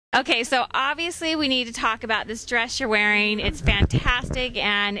Okay, so obviously we need to talk about this dress you're wearing. It's fantastic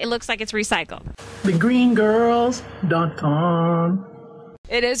and it looks like it's recycled. The green girls, dun-dun.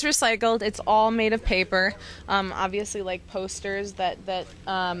 It is recycled. It's all made of paper. Obviously, like posters that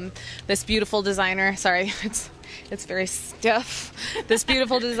this beautiful designer. Sorry, it's very stiff. This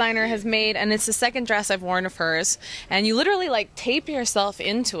beautiful designer has made, and it's the second dress I've worn of hers. And you literally like tape yourself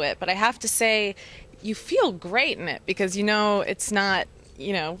into it. But I have to say, you feel great in it because it's not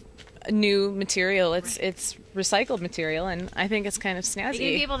new material. It's recycled material, and I think it's kind of snazzy. Are you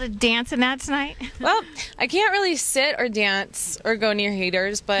going to be able to dance in that tonight? Well, I can't really sit or dance or go near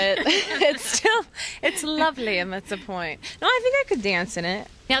heaters, but it's lovely, and that's the point. No, I think I could dance in it.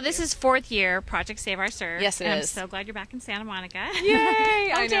 Now, this is 4th year Project Save Our Surf. Yes, it is. is. I'm so glad you're back in Santa Monica.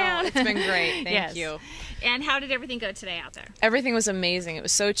 Yay! I know. It's been great. Thank you. And how did everything go today out there? Everything was amazing. It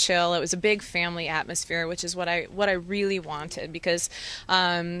was so chill. It was a big family atmosphere, which is what I really wanted, because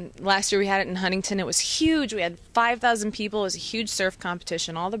last year we had it in Huntington. It was huge. We had 5,000 people. It was a huge surf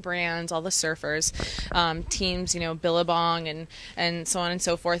competition. All the brands, all the surfers, teams, Billabong and so on and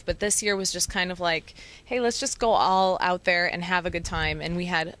so forth. But this year was just kind of like, hey, let's just go all out there and have a good time. And we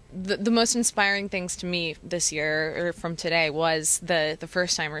had the most inspiring things to me this year, or from today, was the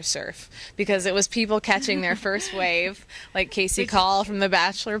first timers surf, because it was people catching their first wave, like Casey Call from the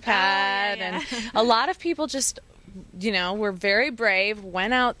Bachelor Pad. And a lot of people just were very brave,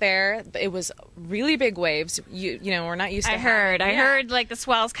 went out there. It was really big waves. We're not used to. I heard like the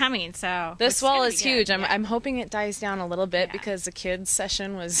swell's coming. So the swell is huge. I'm hoping it dies down a little bit because the kids'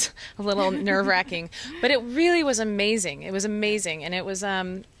 session was a little nerve-wracking, but it really was amazing. It was amazing, and it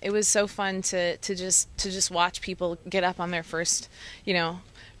was so fun to just watch people get up on their first,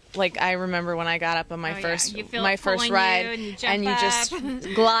 Like, I remember when I got up on my first ride, and you just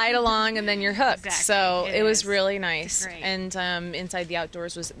glide along, and then you're hooked. Exactly. So it was really nice. And inside the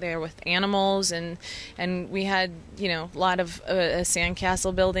outdoors was there with animals, and we had a lot of a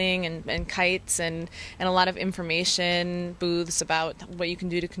sandcastle building and kites and a lot of information booths about what you can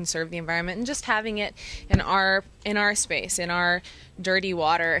do to conserve the environment, and just having it in our space, in our dirty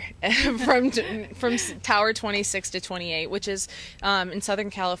water from Tower 26 to 28, which is in Southern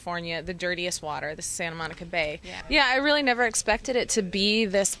California, the dirtiest water, the Santa Monica Bay. Yeah, I really never expected it to be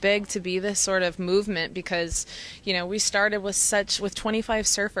this big, to be this sort of movement, because we started with 25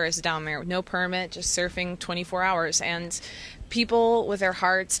 surfers down there, no permit, just surfing 24 hours, and people with their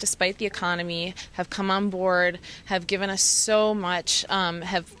hearts, despite the economy, have come on board, have given us so much,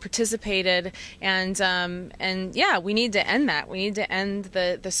 have participated, and yeah, we need to end that. We need to end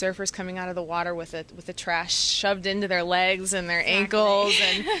the surfers coming out of the water with the trash shoved into their legs and their ankles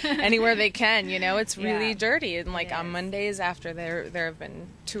and anywhere they can. It's really dirty, and like on Mondays after there have been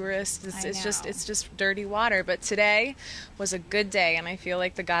tourists, it's just dirty water. But today was a good day, and I feel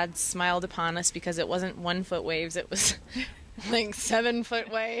like the gods smiled upon us, because it wasn't 1 foot waves, it was like 7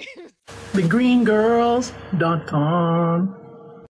 foot waves. The green girls, dun-dun.